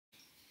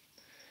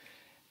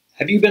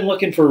Have you been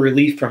looking for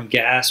relief from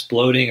gas,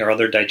 bloating, or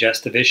other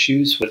digestive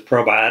issues with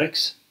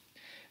probiotics?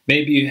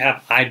 Maybe you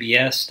have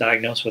IBS,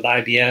 diagnosed with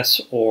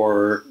IBS,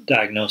 or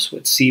diagnosed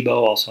with SIBO,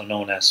 also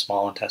known as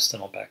small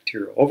intestinal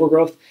bacterial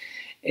overgrowth,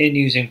 and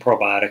using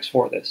probiotics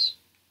for this.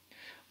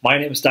 My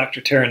name is Dr.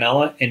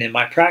 Tarantella, and in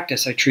my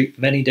practice I treat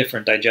many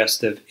different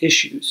digestive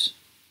issues.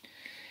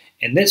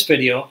 In this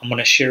video, I'm going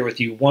to share with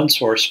you one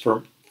source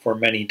for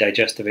many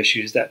digestive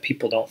issues that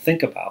people don't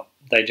think about.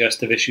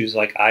 Digestive issues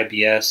like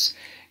IBS,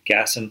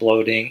 gas and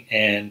bloating,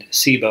 and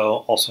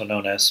SIBO, also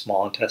known as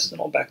small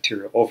intestinal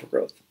bacterial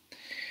overgrowth.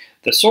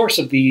 The source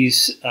of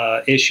these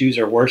issues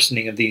or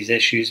worsening of these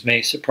issues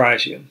may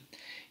surprise you.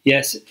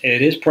 Yes,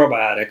 it is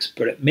probiotics,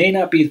 but it may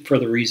not be for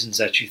the reasons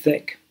that you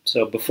think.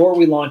 So before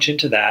we launch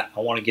into that, I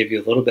want to give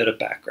you a little bit of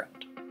background.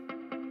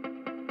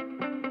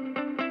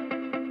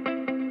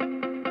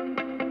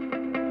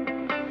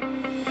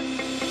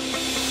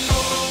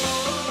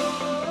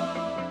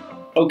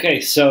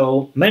 Okay,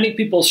 so many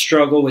people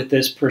struggle with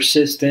this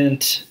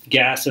persistent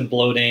gas and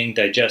bloating,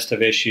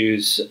 digestive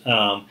issues,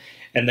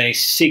 and they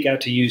seek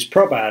out to use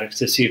probiotics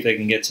to see if they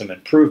can get some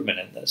improvement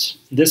in this.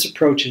 This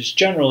approach is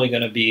generally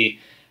going to be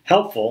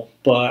helpful,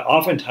 but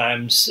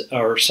oftentimes,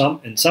 or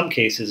in some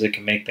cases, it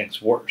can make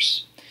things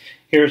worse.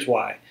 Here's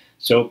why.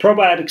 So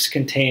probiotics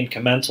contain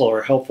commensal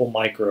or helpful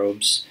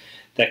microbes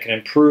that can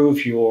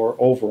improve your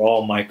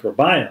overall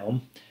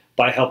microbiome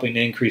by helping to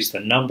increase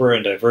the number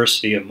and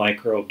diversity of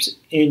microbes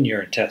in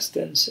your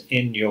intestines,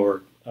 in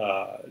your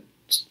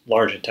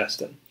large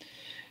intestine.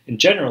 And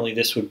generally,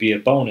 this would be a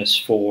bonus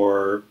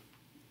for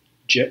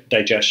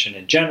digestion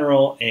in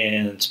general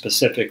and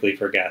specifically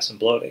for gas and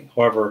bloating.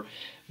 However,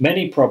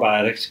 many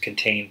probiotics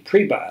contain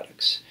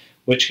prebiotics,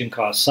 which can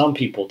cause some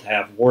people to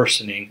have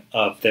worsening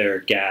of their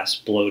gas,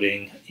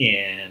 bloating,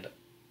 and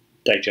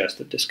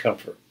digestive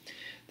discomfort.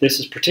 This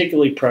is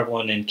particularly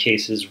prevalent in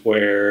cases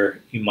where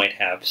you might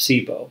have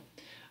SIBO,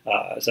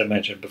 as I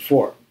mentioned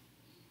before.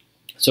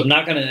 So I'm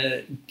not going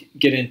to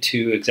get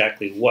into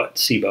exactly what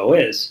SIBO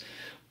is,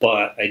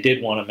 but I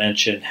did want to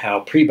mention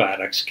how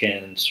prebiotics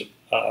can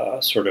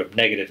sort of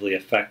negatively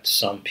affect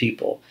some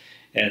people.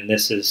 And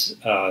this is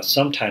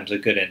sometimes a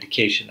good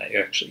indication that you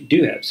actually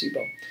do have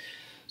SIBO.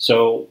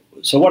 So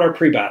what are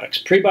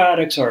prebiotics?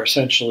 Prebiotics are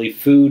essentially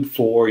food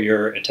for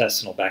your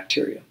intestinal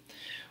bacteria.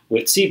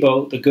 With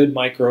SIBO, the good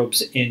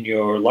microbes in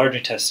your large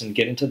intestine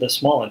get into the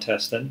small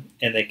intestine,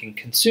 and they can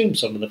consume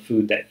some of the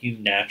food that you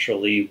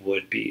naturally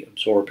would be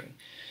absorbing.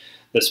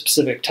 The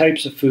specific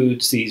types of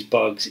foods these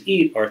bugs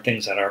eat are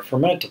things that are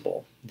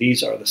fermentable.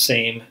 These are the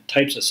same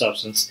types of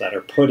substances that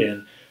are put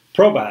in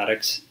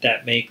probiotics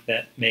that make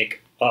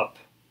up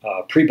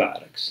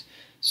prebiotics.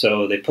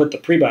 So they put the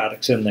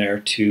prebiotics in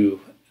there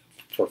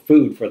for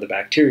food for the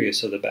bacteria,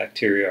 so the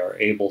bacteria are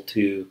able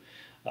to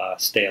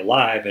stay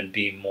alive and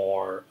be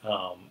more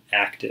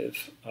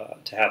active,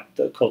 to have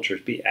the cultures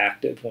be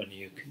active when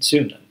you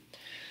consume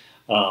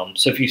them.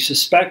 So if you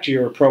suspect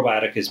your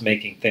probiotic is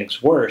making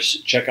things worse,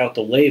 check out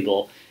the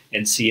label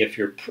and see if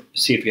you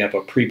have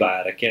a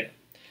prebiotic in it.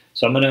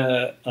 So I'm going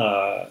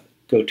to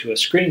go to a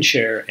screen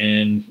share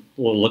and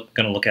we're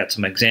going to look at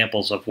some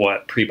examples of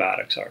what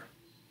prebiotics are.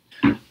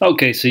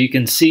 Okay, so you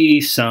can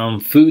see some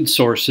food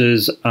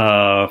sources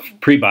of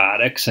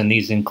prebiotics, and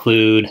these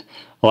include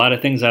a lot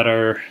of things that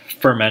are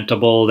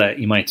fermentable that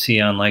you might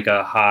see on like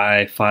a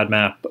high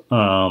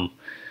FODMAP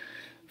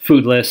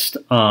food list,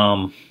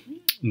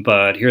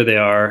 but here they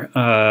are.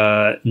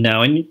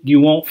 Now, and you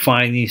won't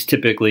find these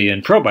typically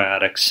in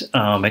probiotics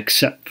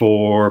except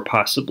for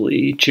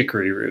possibly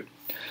chicory root.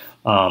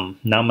 Now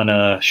I'm going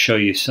to show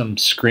you some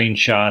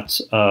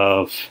screenshots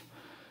of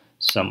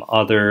some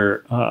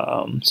other,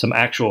 some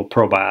actual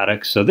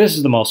probiotics. So this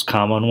is the most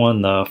common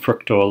one, the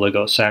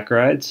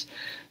Fructooligosaccharides.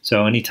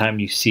 So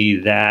anytime you see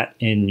that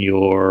in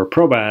your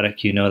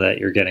probiotic, you know that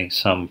you're getting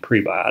some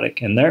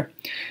prebiotic in there.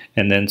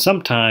 And then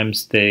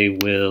sometimes they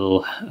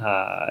will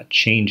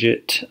change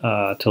it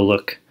to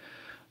look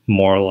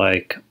more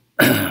like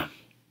some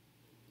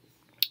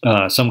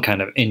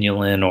kind of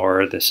inulin,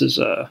 or this is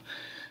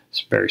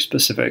it's a very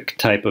specific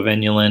type of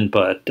inulin,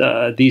 but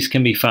these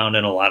can be found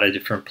in a lot of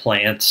different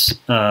plants.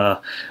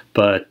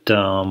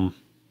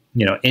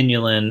 You know,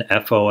 inulin,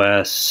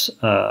 FOS,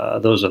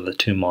 those are the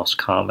two most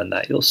common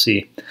that you'll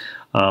see.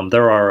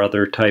 There are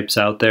other types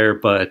out there,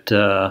 but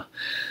not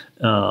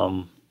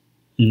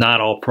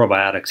all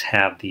probiotics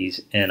have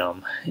these in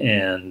them,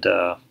 and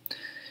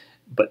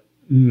but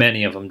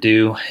many of them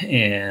do,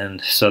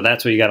 and so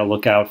that's what you got to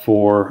look out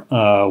for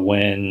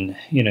when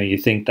you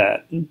think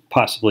that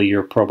possibly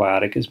your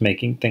probiotic is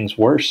making things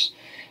worse.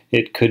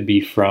 It could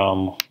be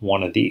from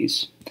one of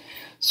these.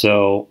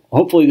 So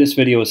hopefully this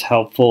video is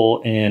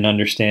helpful in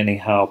understanding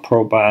how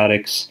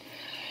probiotics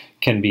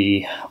can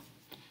be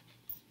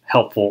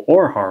helpful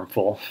or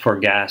harmful for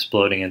gas,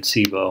 bloating, and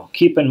SIBO.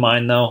 Keep in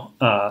mind though,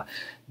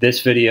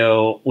 this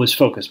video was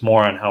focused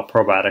more on how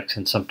probiotics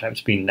can sometimes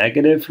be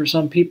negative for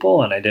some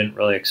people, and I didn't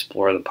really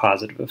explore the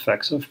positive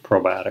effects of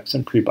probiotics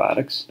and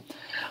prebiotics.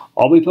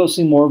 I'll be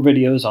posting more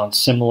videos on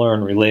similar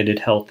and related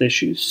health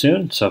issues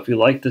soon, so if you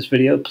like this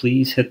video,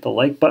 please hit the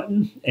like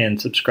button and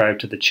subscribe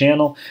to the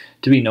channel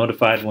to be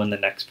notified when the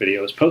next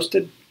video is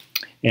posted,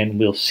 and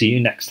we'll see you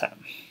next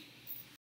time.